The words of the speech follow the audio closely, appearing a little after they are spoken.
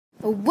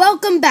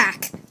Welcome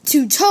back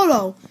to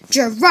Total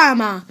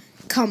Drama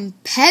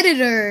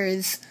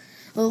Competitors.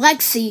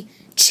 Lexi,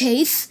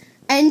 Chase,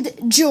 and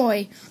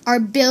Joy are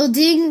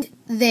building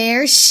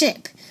their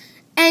ship,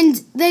 and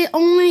they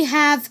only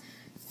have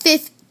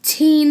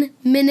 15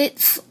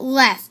 minutes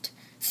left,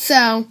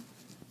 so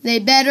they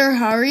better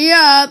hurry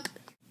up.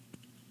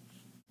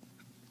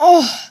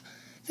 Oh,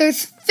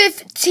 there's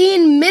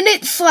 15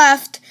 minutes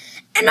left,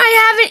 and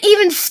I haven't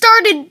even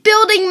started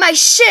building my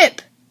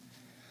ship.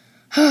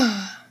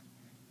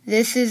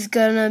 This is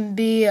gonna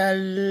be a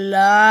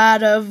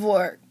lot of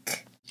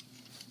work.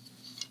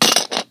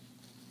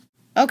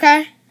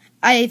 Okay,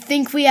 I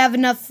think we have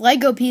enough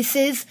Lego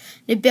pieces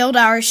to build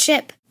our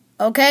ship.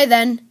 Okay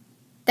then,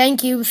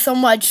 thank you so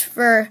much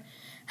for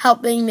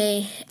helping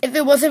me. If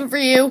it wasn't for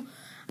you,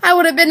 I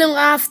would have been in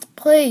last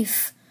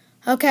place.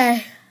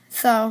 Okay,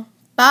 so,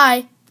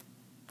 bye.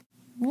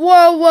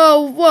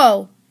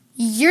 Whoa.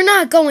 You're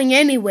not going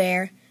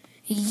anywhere.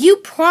 You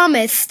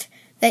promised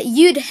that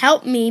you'd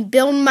help me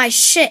build my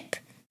ship.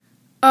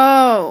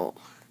 Oh,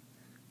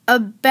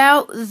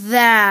 about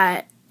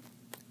that.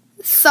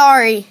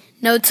 Sorry,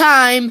 no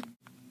time.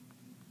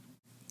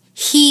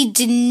 He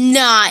did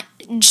not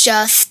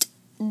just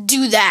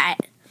do that.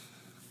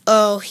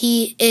 Oh,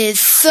 he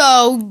is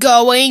so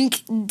going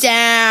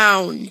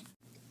down.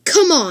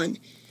 Come on,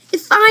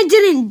 if I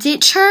didn't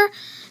ditch her,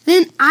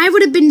 then I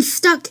would have been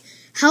stuck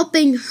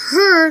helping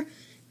her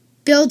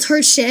build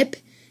her ship,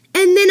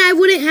 and then I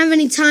wouldn't have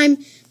any time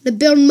to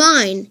build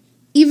mine.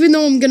 Even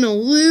though I'm gonna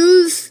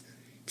lose,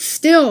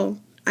 still,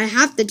 I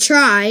have to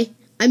try.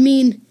 I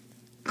mean,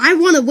 I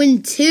want to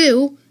win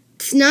too.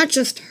 It's not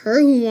just her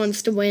who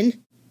wants to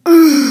win.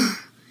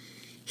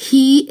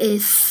 He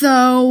is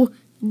so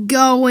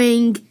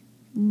going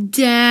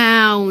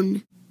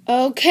down.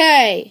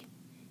 Okay,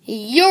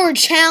 your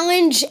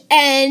challenge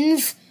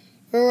ends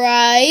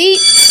right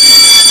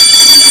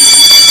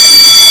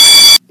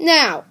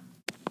now.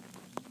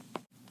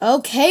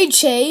 Okay,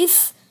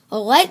 Chase,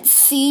 let's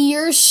see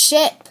your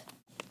ship.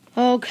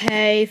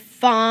 Okay,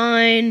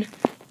 fine,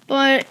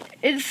 but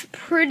it's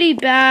pretty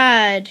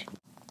bad.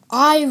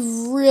 I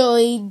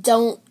really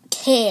don't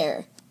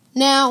care.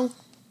 Now,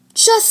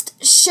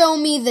 just show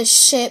me the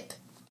ship.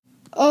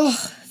 Oh,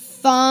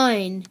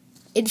 fine.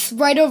 It's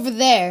right over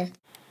there.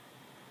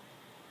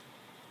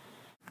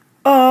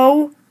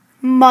 Oh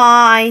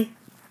my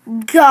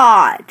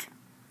God.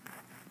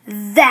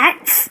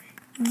 That's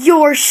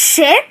your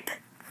ship?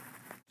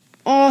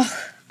 Oh,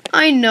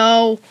 I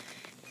know.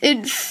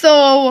 It's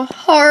so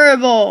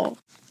horrible.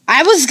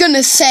 I was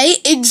gonna say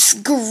it's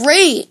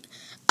great.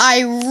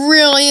 I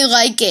really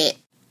like it.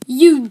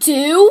 You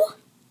do?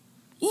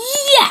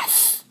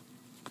 Yes!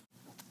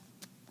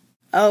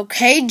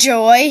 Okay,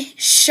 Joy,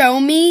 show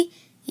me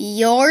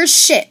your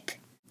ship.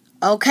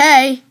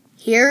 Okay,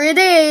 here it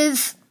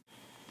is.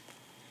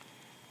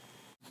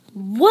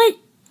 What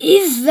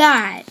is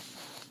that?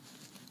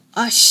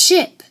 A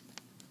ship,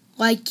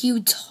 like you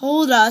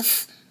told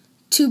us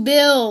to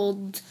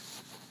build.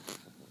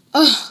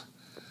 Oh,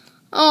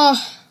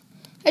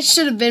 I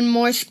should have been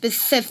more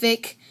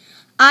specific.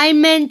 I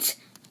meant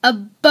a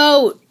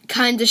boat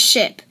kind of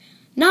ship,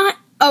 not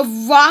a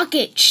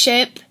rocket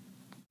ship.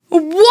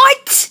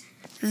 What?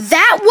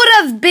 That would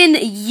have been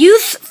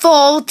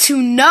useful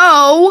to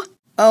know.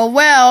 Oh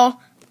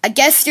well, I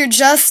guess you're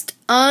just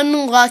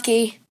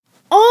unlucky.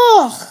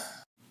 Oh!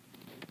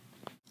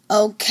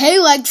 Okay,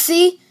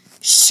 Lexi,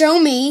 show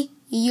me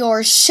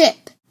your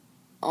ship.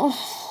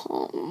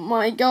 Oh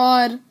my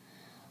God.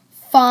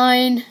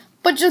 Fine,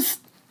 but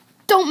just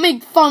don't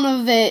make fun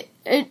of it.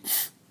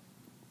 It's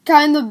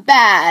kind of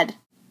bad.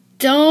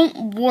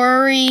 Don't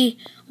worry.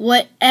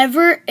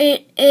 Whatever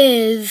it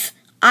is,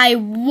 I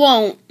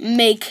won't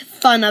make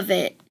fun of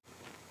it.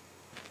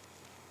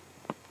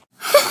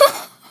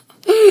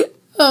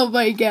 Oh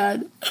my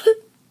God.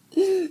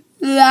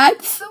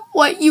 That's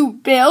what you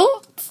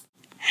built?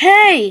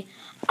 Hey,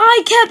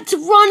 I kept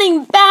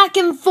running back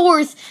and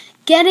forth,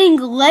 getting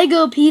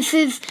Lego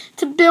pieces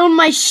to build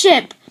my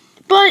ship,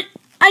 but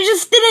I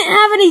just didn't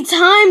have any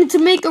time to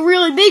make a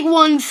really big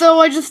one, so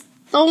I just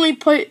only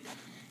put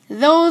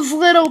those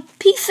little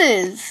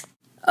pieces.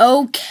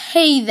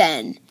 Okay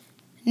then.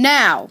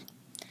 Now,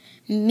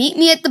 meet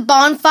me at the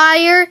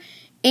bonfire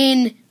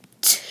in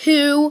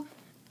 2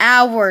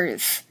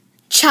 hours.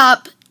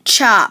 Chop,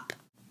 chop.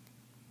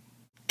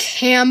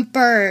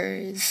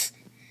 Campers,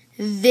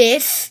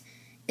 this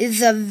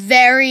is a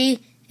very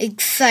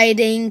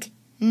exciting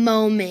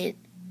moment.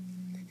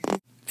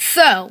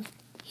 So,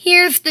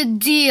 here's the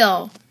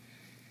deal.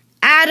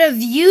 Out of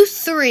you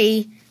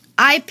 3,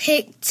 I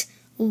picked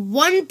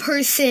one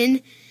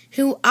person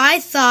who I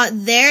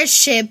thought their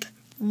ship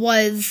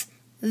was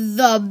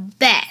the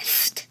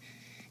best.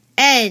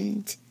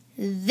 And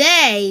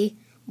they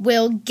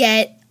will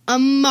get a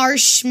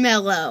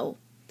marshmallow.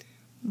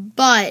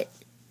 But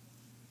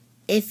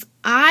if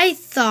I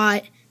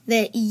thought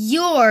that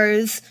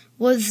yours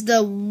was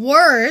the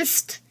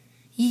worst,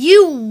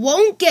 you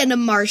won't get a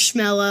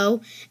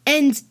marshmallow,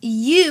 and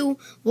you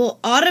will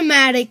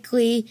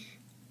automatically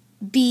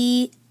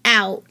be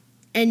out.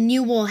 and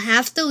you will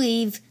have to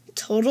leave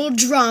Total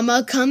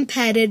Drama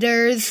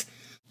Competitors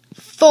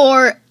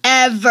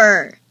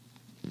forever.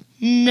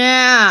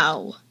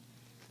 Now,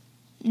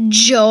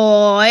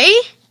 Joy?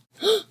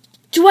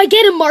 Do I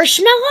get a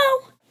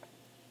marshmallow?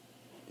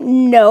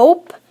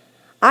 Nope.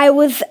 I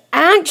was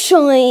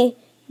actually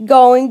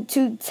going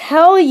to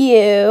tell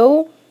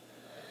you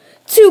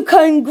to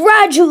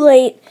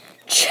congratulate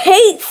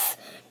Chase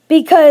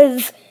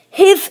because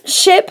his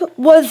ship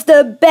was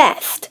the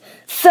best.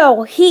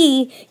 So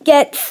he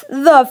gets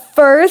the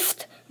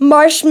first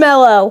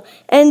marshmallow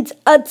and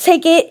a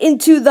ticket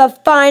into the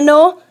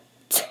final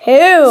 2.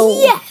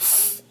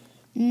 Yes!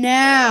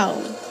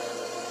 Now,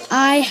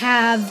 I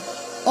have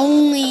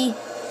only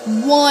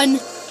 1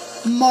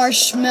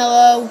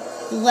 marshmallow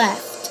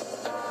left.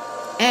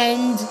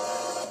 And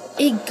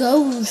it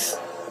goes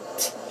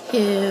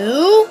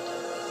to...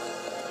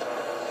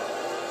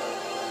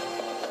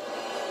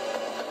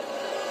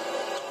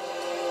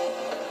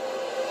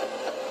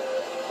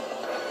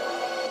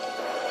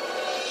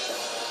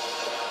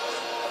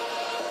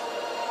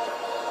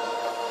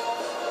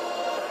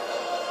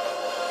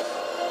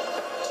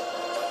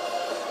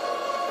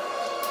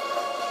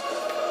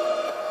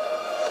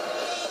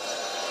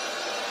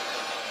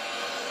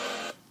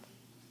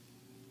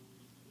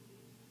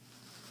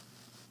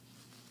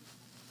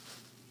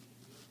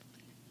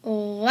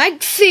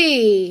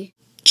 Lexi!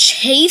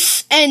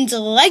 Chase and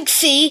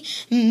Lexi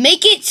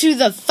make it to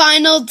the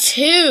final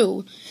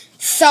 2.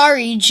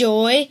 Sorry,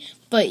 Joy,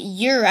 but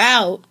you're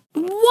out.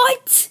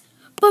 What?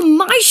 But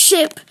my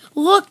ship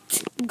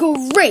looked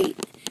great.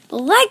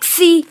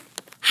 Lexi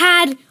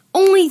had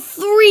only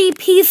 3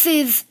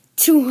 pieces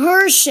to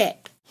her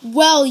ship.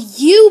 Well,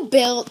 you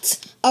built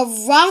a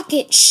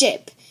rocket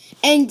ship,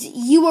 and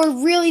you were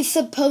really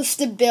supposed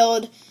to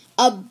build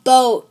a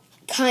boat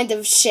kind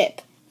of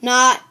ship,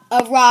 not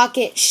a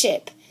rocket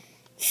ship.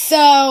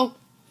 So,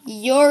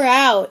 you're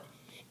out.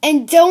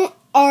 And don't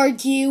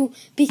argue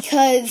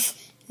because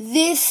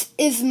this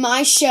is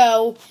my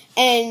show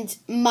and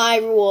my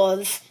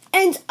rules,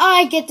 and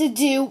I get to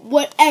do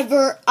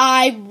whatever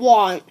I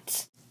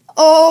want.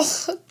 Oh,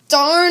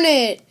 darn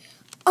it.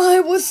 I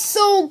was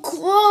so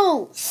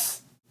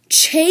close.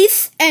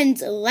 Chase and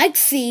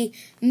Lexi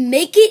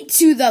make it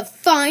to the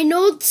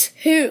final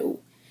 2.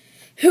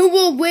 Who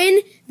will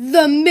win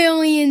the $1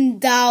 million?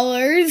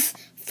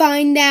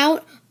 Find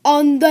out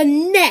on the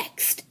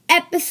next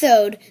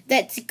episode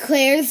that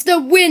declares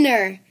the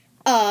winner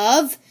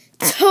of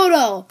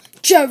Total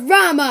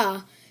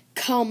Drama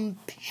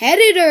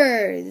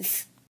Competitors.